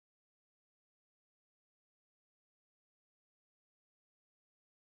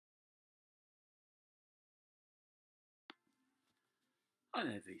Hi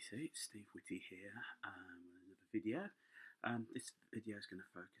there VC, it's Steve Whitty here with another video. This video is going to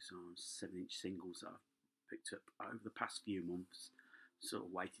focus on 7-inch singles that I've picked up over the past few months. Sort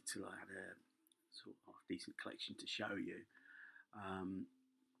of waited till I had a sort of half decent collection to show you.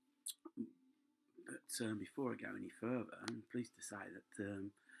 But before I go any further, I'm pleased to say that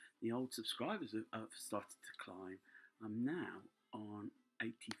the old subscribers have started to climb. I'm now on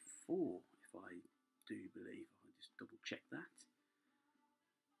 84, if I do believe. I'll just double check that,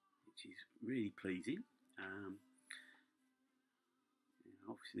 which is really pleasing.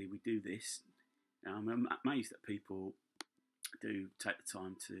 Obviously we do this. I'm amazed that people do take the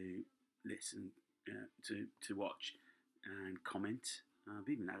time to listen, to watch and comment. I've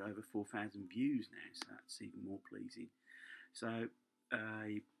even had over 4,000 views now, so that's even more pleasing. So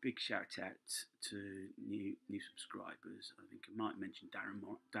a big shout out to new subscribers. I think I might mention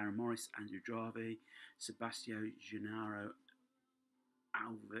Darren Morris, Andrew Dravi, Sebastião Gennaro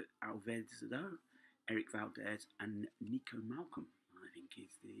Alvedo, Eric Valdez, and Nico Malcolm, I think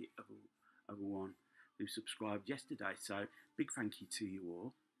is the other one who subscribed yesterday. So big thank you to you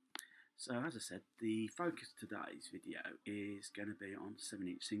all. So as I said, the focus of today's video is going to be on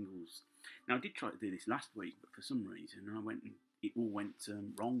 7-inch singles. Now I did try to do this last week, but for some reason it all went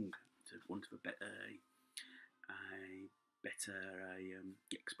wrong, to want of a better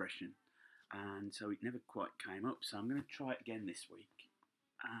expression, and so it never quite came up. So I'm going to try it again this week.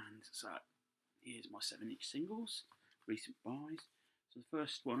 And so here's my 7-inch singles, recent buys. So the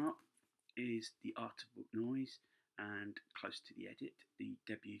first one up is The Art of Book Noise and Close to the Edit, the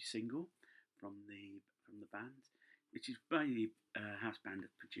debut single from the band, which is basically a house band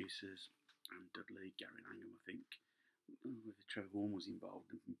of producers and Dudley, Gary Langham, I think. Whether Trevor Horn was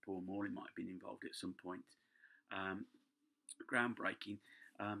involved and Paul Morley might have been involved at some point. Groundbreaking.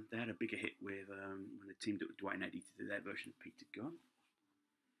 They had a bigger hit with when they teamed up with Dwayne Eddy to do their version of Peter Gunn.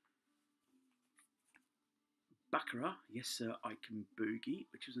 Baccarat, Yes Sir, I Can Boogie,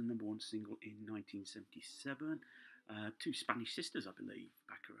 which was a #1 single in 1977. Two Spanish sisters, I believe,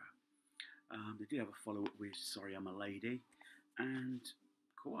 Baccarat. They did have a follow-up with Sorry I'm a Lady, and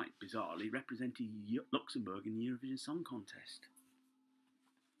quite bizarrely represented Luxembourg in the Eurovision Song Contest.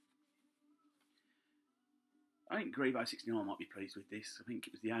 I think Grebo 69 might be pleased with this. I think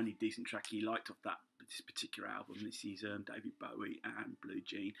it was the only decent track he liked off this particular album. This is David Bowie and Blue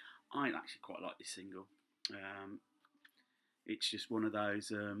Jean. I actually quite like this single. It's just one of those.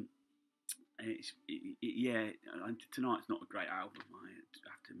 Tonight's not a great album. I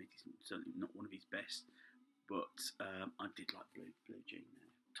have to admit, it's certainly not one of his best. But I did like Blue Jean.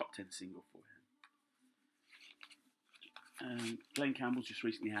 Top 10 single for him. Glenn Campbell's just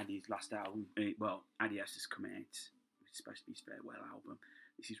recently had his last album. Adios has come out. It's supposed to be his farewell album.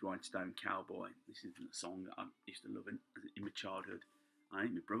 This is Rhinestone Cowboy. This is a song that I used to love in my childhood. I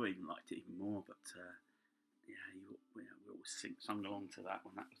think my brother even liked it even more. But we always sung along to that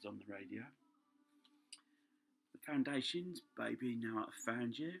when that was on the radio. The Foundations, Baby Now I've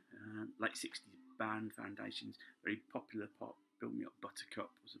Found You. Late 60s band, Foundations, very popular pop. Build Me Up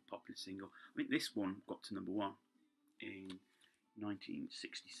Buttercup was a popular single. I think this one got to #1 in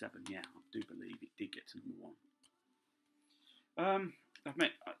 1967. Yeah, I do believe it did get to #1.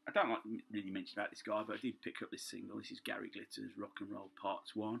 I don't like really mention about this guy, but I did pick up this single. This is Gary Glitter's Rock and Roll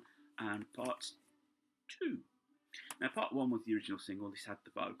Parts 1 and Parts 2. Now, Part 1 was the original single. This had the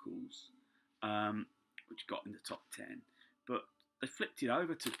vocals, which got in the top 10. But they flipped it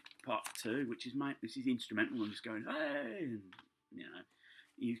over to Part 2, which is this is instrumental and just going, hey, and,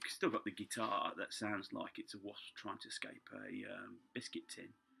 you've still got the guitar that sounds like it's a wasp trying to escape a biscuit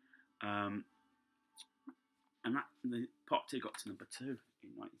tin. And the Part 2 got to #2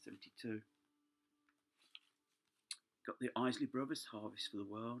 in 1972. Got the Isley Brothers, Harvest for the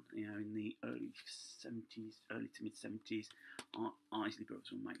World. In the early to mid 70s, Isley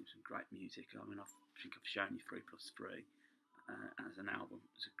Brothers were making some great music. I mean, I think I've shown you 3+3 as an album.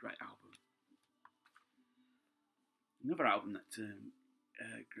 It's a great album. Another album that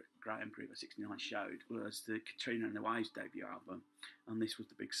Graham Grebo 69 showed was the Katrina and the Waves debut album, and this was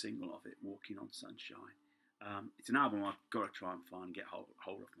the big single of it, Walking on Sunshine. It's an album I've got to try and find and get hold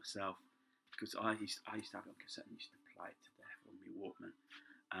of myself, because I used to have it on cassette and used to play it to death on my Walkman.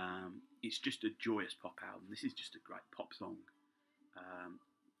 It's just a joyous pop album. This is just a great pop song.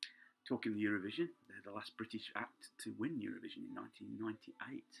 Talking the Eurovision, they're the last British act to win Eurovision in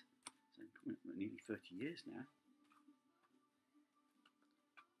 1998. So nearly 30 years now.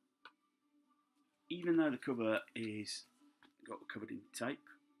 Even though the cover is covered in tape,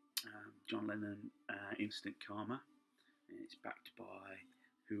 John Lennon, Instant Karma, and it's backed by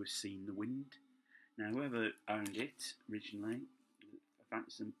Who Has Seen the Wind. Now, whoever owned it originally,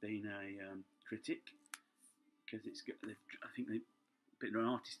 fancy them being a critic because it's got. I think they've been an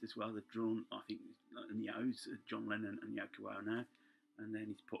artist as well. They've drawn, I think, Neo's John Lennon and Yoko Ono, and then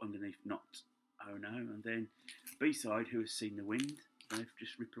he's put underneath not Ono, and then B-side, Who Has Seen the Wind? They've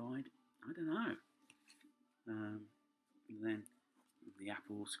just replied, I don't know. And then the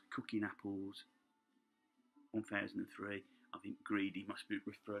apples, Cooking Apples, 1003. I think Greedy must be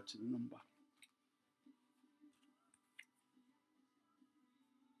referred to the number.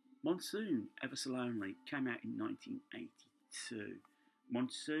 Monsoon, Ever So Lonely, came out in 1982.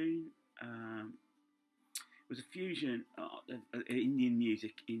 Monsoon was a fusion of Indian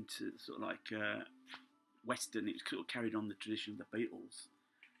music into sort of like Western. It was sort of carried on the tradition of the Beatles.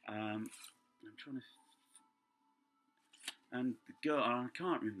 I'm trying to. And the girl, I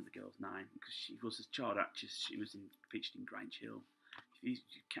can't remember the girl's name because she was a child actress. She was featured in Grange Hill. If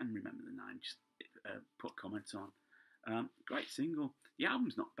you can remember the name, just put comments on. Great single. The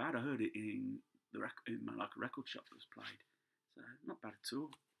album's not bad. I heard it in my local record shop that was played. So not bad at all.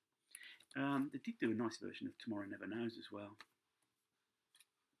 They did do a nice version of Tomorrow Never Knows as well.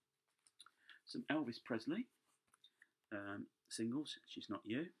 Some Elvis Presley singles. She's Not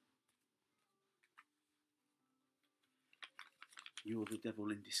You. You're the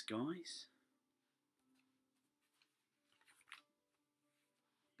Devil in Disguise.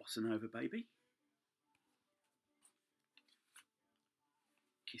 Bossa Nova Baby.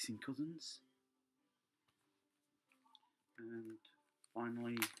 Kissing Cousins. And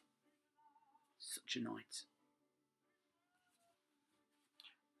finally, Such a Night.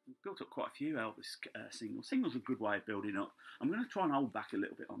 We've built up quite a few Elvis singles. Singles are a good way of building up. I'm going to try and hold back a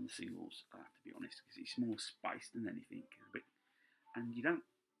little bit on the singles, I have to be honest, because it's more spaced than anything. And you don't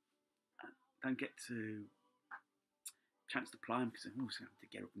get to chance to play them because I'm always having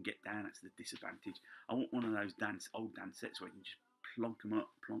to get up and get down. That's the disadvantage. I want one of those old dance sets where you can just plonk them up,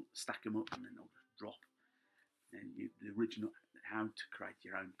 stack them up, and then they'll just drop. And the original, how to create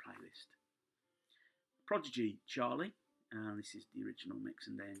your own playlist. Prodigy, Charlie. This is the original mix,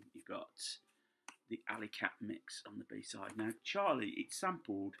 and then you've got the Alley Cat mix on the B-side. Now, Charlie, it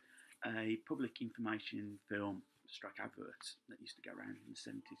sampled a public information film stroke adverts that used to go around in the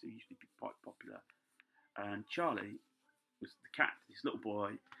 70s. They used to be quite popular. And Charlie was the cat, this little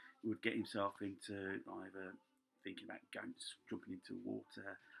boy who would get himself into either thinking about jumping into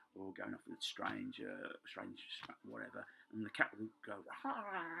water or going off with a strange whatever. And the cat would go,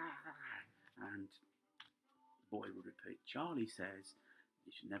 and the boy would repeat, Charlie says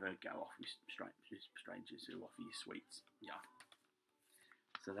you should never go off with strangers who offer you sweets. Yeah.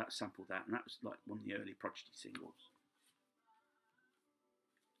 So that sampled that, and that was like one of the early Prodigy singles.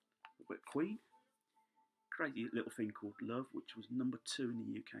 But Queen, Crazy Little Thing Called Love, which was number 2 in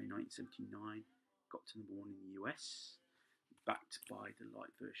the UK in 1979, got to number 1 in the US, backed by the light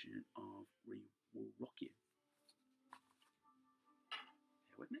version of We Will Rock You.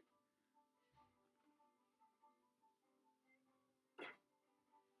 Bear with me.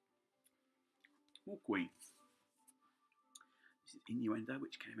 More Queen. This is Innuendo,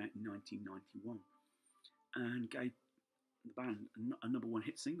 which came out in 1991 and gave the band a number 1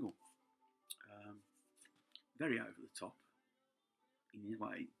 hit single. Very over the top. In a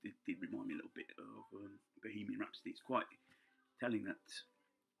way, it did remind me a little bit of Bohemian Rhapsody. It's quite telling that,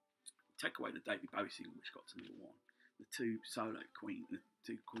 take away the David Bowie single, which got to number 1, the two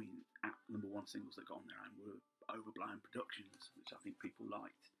Queen number 1 singles that got on their own were overblown productions, which I think people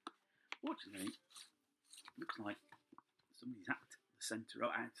liked. Fortunately, it looks like somebody's hacked the centre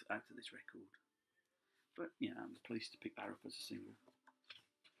out of this record. But yeah, I'm pleased to pick that up as a single.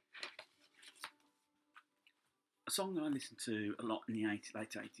 A song that I listened to a lot in the late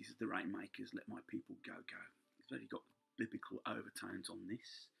 80s is The Rainmakers, Let My People Go Go. It's really got biblical overtones on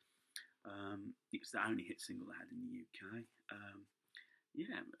this. It was the only hit single they had in the UK.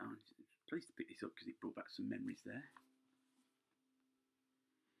 Yeah, I'm pleased to pick this up because it brought back some memories there.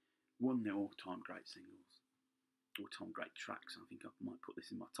 One of their all-time great singles, all-time great tracks. I think I might put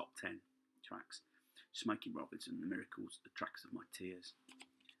this in my top 10 tracks. Smokey Robinson, The Miracles, The Tracks of My Tears.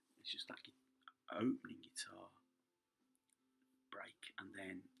 It's just that opening guitar break, and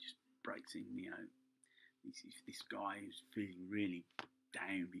then just breaks in, this guy who's feeling really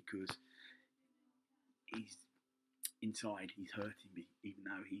down because he's inside, he's hurting me, even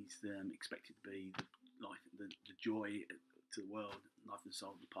though he's expected to be the joy to the world, life and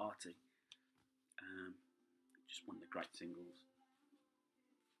soul of the party. Just one of the great singles.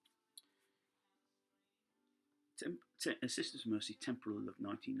 Sisters of Mercy, Temporal Love,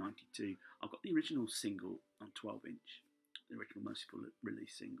 1992. I've got the original single on 12-inch, the original Merciful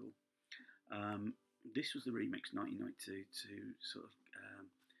release single. This was the remix 1992 to sort of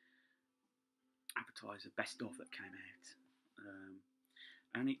advertise a best of that came out.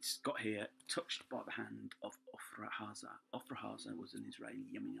 And it's got here, touched by the hand of Ofra Haza. Ofra Haza was an Israeli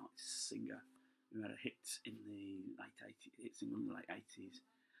Yemenite singer who had a hit in the late 80s, hits in the late 80s.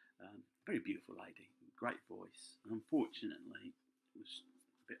 Very beautiful lady, great voice. Unfortunately, it was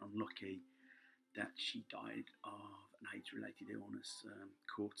a bit unlucky that she died of an AIDS-related illness.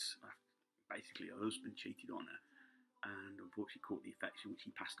 Basically, her husband cheated on her, and unfortunately caught the infection, which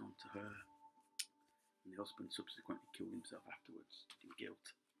he passed on to her. And the husband subsequently killed himself afterwards in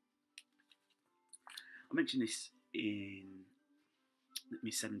guilt. I mentioned this in my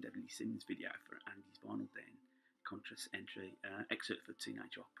 7 Deadly Sins video for Andy's Vinyl Den contrast entry, excerpt for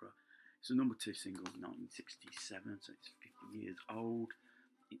Teenage Opera. It's a number 2 single in 1967, so it's 50 years old.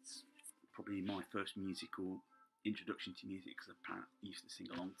 It's probably my first musical introduction to music, because I used to sing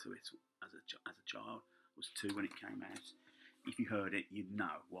along to it as a child. I was 2 when it came out. If you heard it, you'd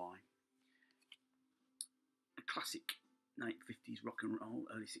know why. A classic late 50s rock and roll,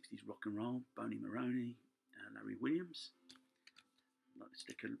 early 60s rock and roll. Boney Maroney, Larry Williams, like the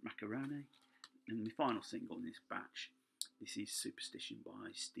stick of macaroni. And the final single in this batch, this is Superstition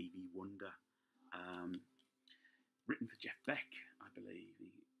by Stevie Wonder. Written for Jeff Beck, I believe.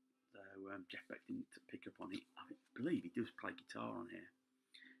 Jeff Beck didn't pick up on it. I believe he does play guitar on here.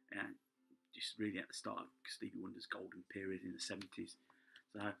 And just really at the start of Stevie Wonder's golden period in the 70s.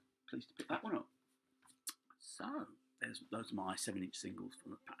 So pleased to pick that one up. So those are my 7-inch singles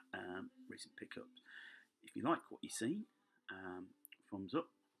from the recent pickups. If you like what you've seen, thumbs up.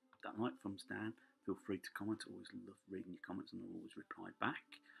 Don't like, thumbs down. Feel free to comment. I always love reading your comments, and I'll always reply back.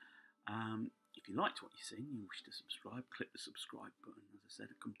 If you liked what you've seen, you wish to subscribe, click the subscribe button. As I said,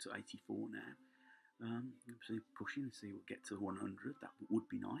 I've come to 84 now. Obviously pushing to see we'll get to 100. That would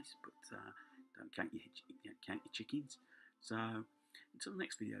be nice, but don't count your chickens. So until the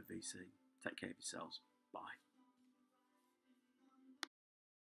next video, VC, take care of yourselves. Bye.